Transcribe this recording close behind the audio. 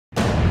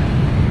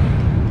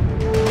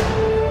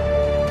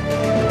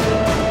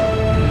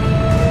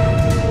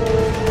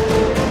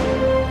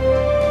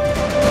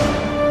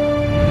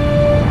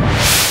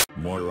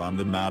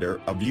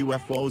matter of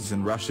UFOs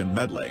and Russian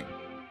meddling.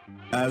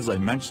 As I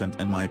mentioned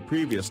in my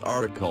previous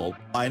article,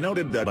 I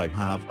noted that I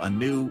have a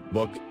new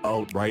book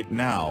out right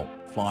now,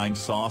 Flying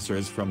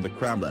Saucers from the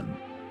Kremlin.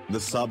 The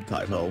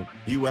subtitle,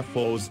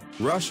 UFOs,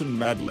 Russian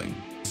Meddling,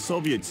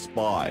 Soviet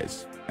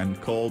Spies, and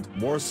Cold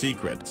War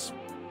Secrets.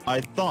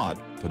 I thought,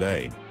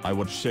 today, I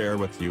would share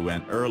with you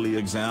an early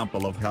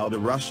example of how the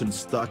Russians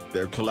stuck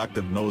their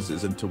collective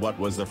noses into what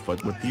was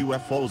afoot with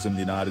UFOs in the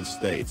United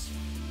States,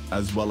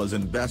 as well as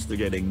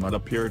investigating what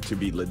appeared to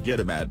be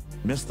legitimate,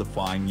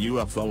 mystifying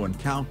UFO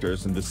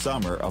encounters in the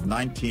summer of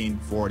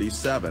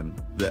 1947.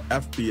 The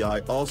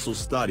FBI also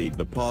studied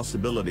the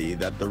possibility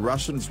that the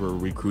Russians were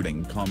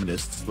recruiting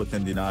communists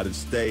within the United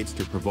States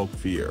to provoke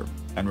fear,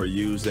 and were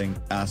using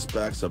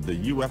aspects of the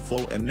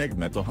UFO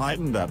enigma to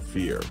heighten that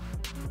fear.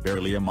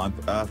 Barely a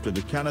month after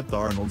the Kenneth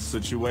Arnold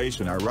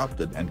situation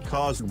erupted and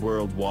caused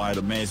worldwide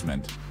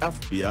amazement,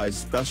 FBI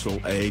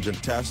Special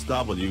Agent Tess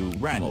W.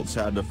 Reynolds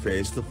had a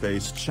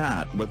face-to-face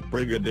chat with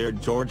Brigadier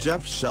George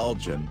F.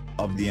 Shelton,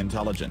 of the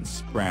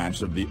Intelligence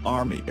Branch of the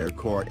Army Air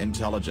Corps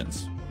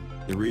Intelligence.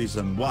 The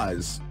reason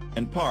was,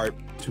 in part,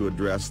 to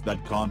address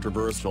that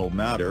controversial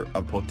matter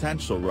of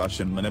potential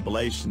Russian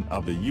manipulation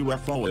of the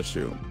UFO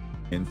issue.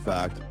 In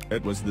fact,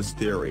 it was this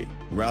theory,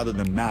 rather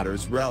than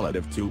matters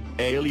relative to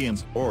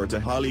aliens or to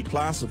highly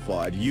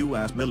classified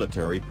U.S.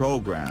 military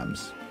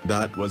programs,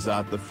 that was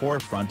at the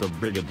forefront of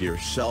Brigadier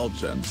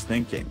Shelton's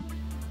thinking.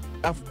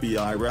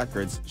 FBI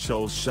records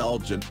show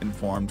Shelton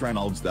informed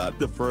Reynolds that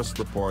the first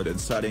reported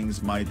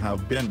sightings might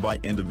have been by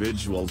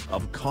individuals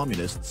of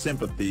communist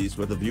sympathies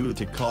with a view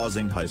to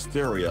causing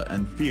hysteria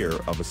and fear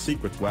of a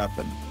secret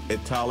weapon,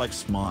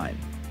 italics mine.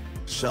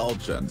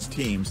 Shelton's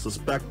team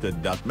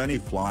suspected that many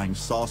flying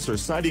saucer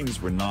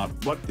sightings were not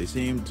what they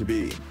seemed to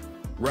be.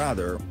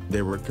 Rather,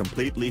 they were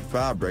completely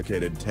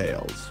fabricated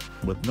tales,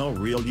 with no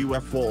real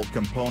UFO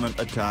component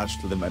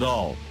attached to them at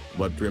all,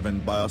 but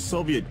driven by a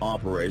Soviet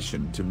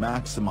operation to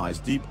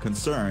maximize deep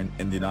concern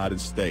in the United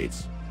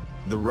States.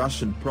 The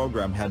Russian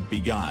program had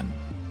begun.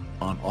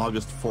 On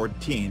August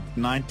 14,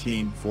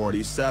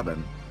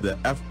 1947, the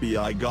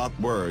FBI got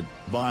word,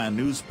 via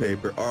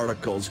newspaper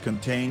articles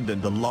contained in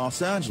the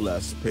Los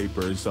Angeles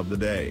papers of the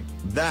day,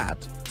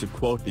 that, to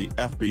quote the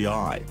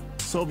FBI,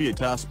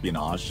 Soviet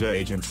espionage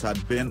agents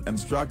had been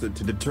instructed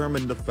to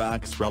determine the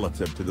facts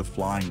relative to the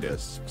flying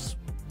discs.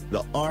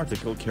 The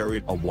article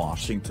carried a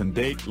Washington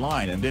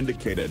dateline and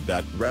indicated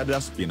that Red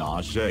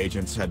espionage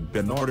agents had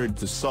been ordered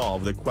to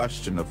solve the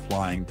question of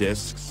flying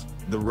discs,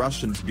 the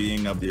Russians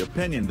being of the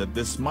opinion that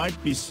this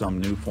might be some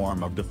new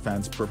form of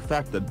defense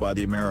perfected by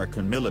the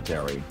American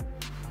military.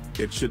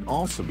 It should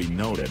also be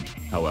noted,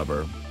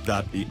 however,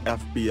 that the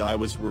FBI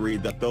was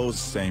worried that those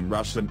same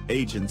Russian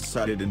agents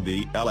cited in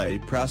the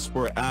LA press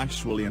were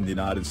actually in the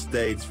United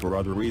States for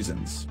other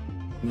reasons.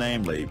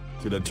 Namely,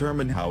 to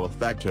determine how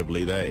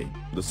effectively they,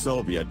 the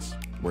Soviets,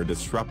 were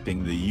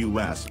disrupting the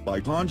U.S. by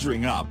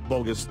conjuring up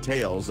bogus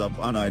tales of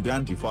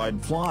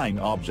unidentified flying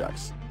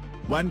objects.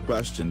 When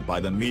questioned by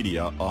the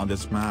media on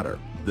this matter,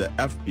 the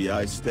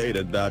FBI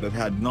stated that it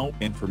had no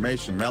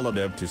information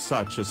relative to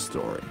such a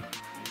story.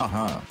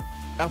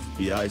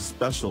 FBI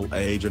Special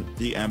Agent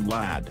D.M.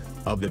 Ladd,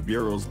 of the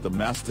Bureau's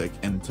Domestic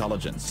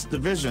Intelligence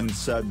Division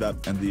said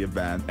that in the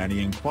event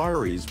any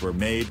inquiries were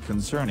made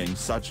concerning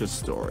such a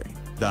story,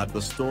 that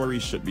the story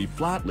should be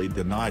flatly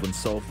denied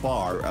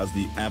insofar as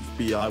the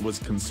FBI was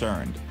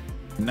concerned.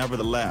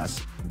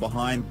 Nevertheless,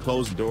 behind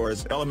closed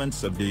doors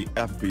elements of the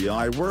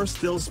FBI were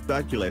still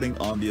speculating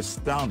on the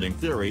astounding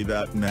theory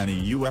that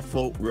many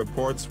UFO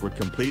reports were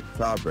complete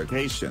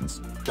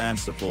fabrications,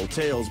 fanciful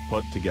tales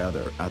put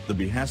together at the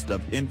behest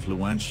of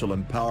influential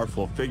and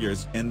powerful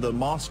figures in the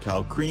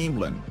Moscow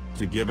Kremlin,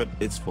 to give it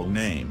its full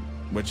name,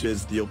 which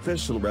is the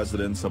official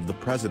residence of the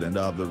President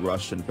of the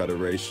Russian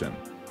Federation.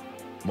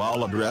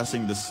 While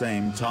addressing the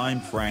same time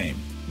frame,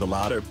 the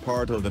latter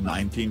part of the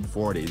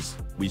 1940s,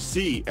 we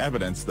see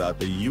evidence that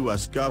the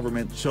U.S.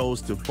 government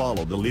chose to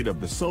follow the lead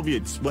of the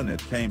Soviets when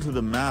it came to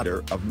the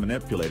matter of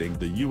manipulating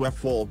the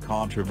UFO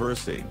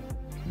controversy.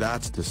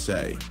 That's to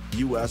say,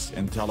 U.S.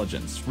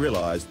 intelligence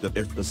realized that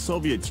if the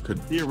Soviets could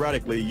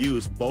theoretically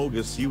use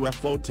bogus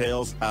UFO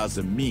tales as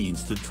a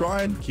means to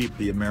try and keep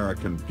the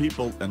American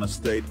people in a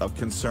state of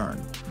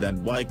concern,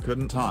 then why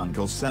couldn't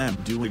Uncle Sam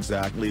do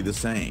exactly the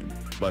same,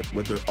 but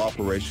with their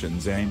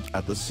operations aimed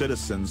at the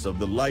citizens of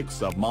the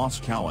likes of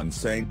Moscow and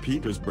St.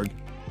 Petersburg?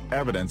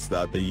 Evidence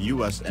that the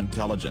U.S.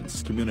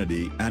 intelligence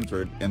community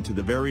entered into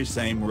the very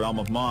same realm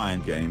of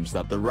mind games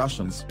that the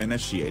Russians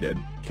initiated,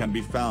 can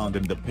be found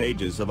in the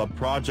pages of a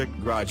Project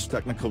Grudge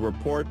technical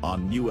report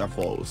on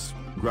UFOs,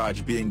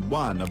 Grudge being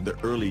one of the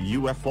early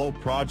UFO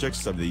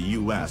projects of the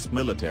U.S.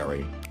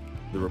 military.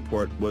 The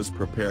report was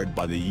prepared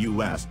by the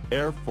U.S.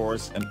 Air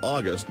Force in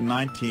August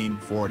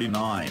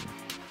 1949.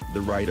 The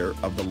writer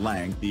of the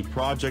lengthy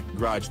Project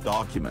Grudge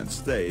document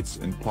states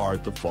in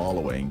part the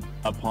following: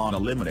 upon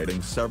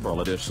eliminating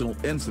several additional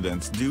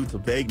incidents due to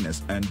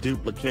vagueness and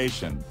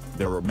duplication,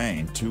 there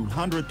remain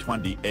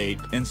 228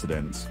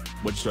 incidents,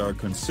 which are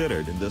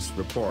considered in this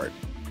report.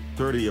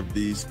 30 of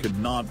these could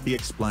not be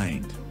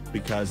explained.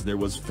 because there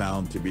was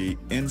found to be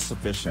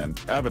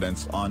insufficient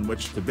evidence on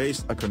which to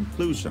base a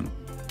conclusion.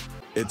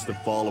 It's the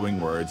following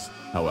words,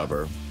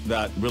 however,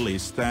 that really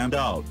stand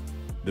out.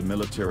 The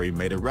military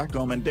made a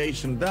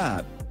recommendation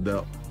that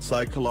the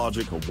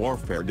Psychological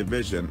Warfare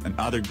Division and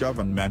other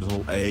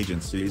governmental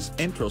agencies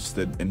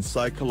interested in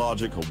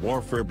psychological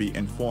warfare be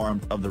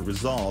informed of the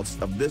results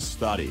of this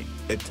study,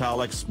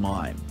 italics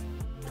mine.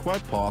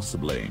 Quite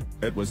possibly,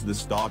 it was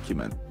this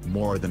document,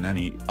 more than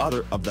any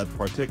other of that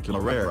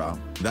particular era,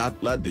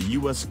 that led the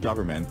US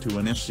government to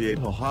initiate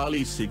a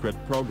highly secret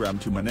program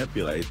to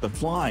manipulate the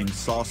flying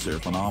saucer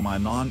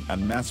phenomenon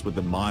and mess with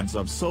the minds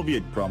of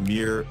Soviet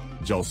Premier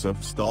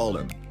Joseph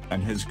Stalin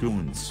and his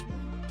goons.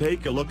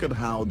 Take a look at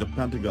how the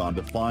Pentagon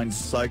defines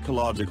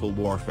psychological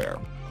warfare.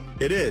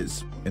 It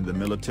is, in the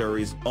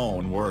military's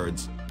own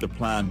words, the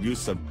planned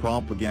use of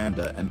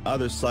propaganda and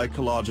other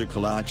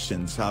psychological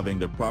actions having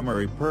the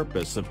primary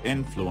purpose of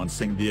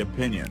influencing the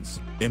opinions,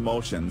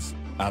 emotions,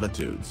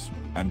 attitudes,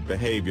 and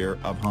behavior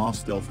of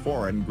hostile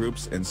foreign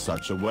groups in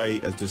such a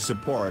way as to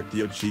support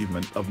the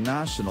achievement of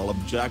national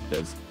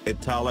objectives,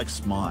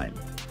 italics mine.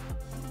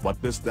 What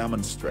this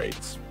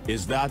demonstrates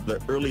is that the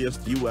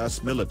earliest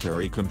U.S.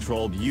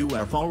 military-controlled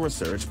UFO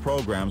research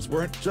programs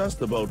weren't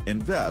just about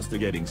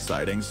investigating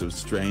sightings of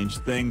strange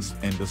things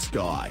in the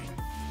sky.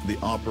 The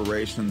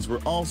operations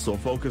were also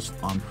focused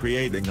on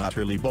creating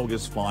utterly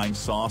bogus flying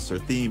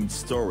saucer-themed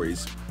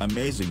stories,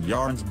 amazing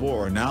yarns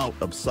born out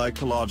of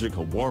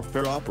psychological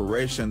warfare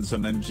operations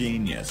and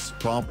ingenious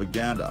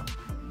propaganda.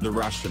 The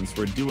Russians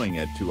were doing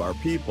it to our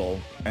people,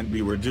 and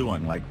we were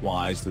doing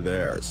likewise to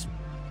theirs.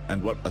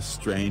 And what a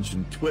strange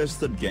and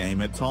twisted game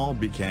it all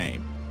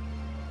became.